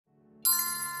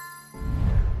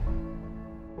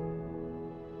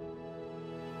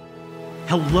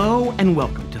Hello and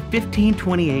welcome to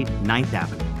 1528 9th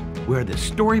Avenue, where this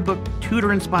storybook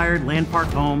Tudor-inspired land park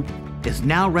home is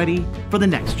now ready for the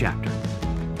next chapter.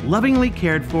 Lovingly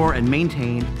cared for and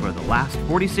maintained for the last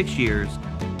 46 years,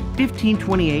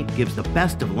 1528 gives the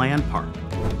best of land park.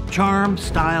 Charm,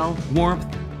 style, warmth,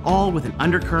 all with an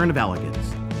undercurrent of elegance.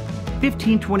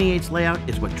 1528's layout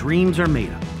is what dreams are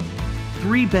made of.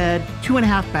 3-bed,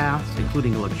 2.5 baths,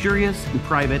 including a luxurious and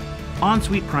private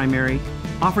ensuite primary,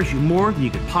 offers you more than you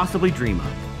could possibly dream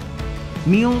of.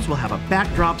 Meals will have a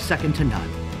backdrop second to none.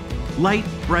 Light,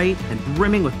 bright, and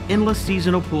brimming with endless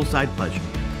seasonal poolside pleasure.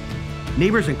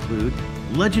 Neighbors include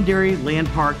legendary land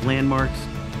park landmarks,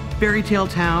 Fairy Tale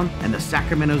Town, and the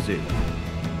Sacramento Zoo.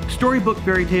 Storybook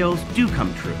fairy tales do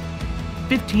come true.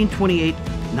 1528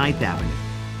 9th Avenue.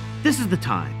 This is the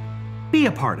time. Be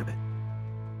a part of it.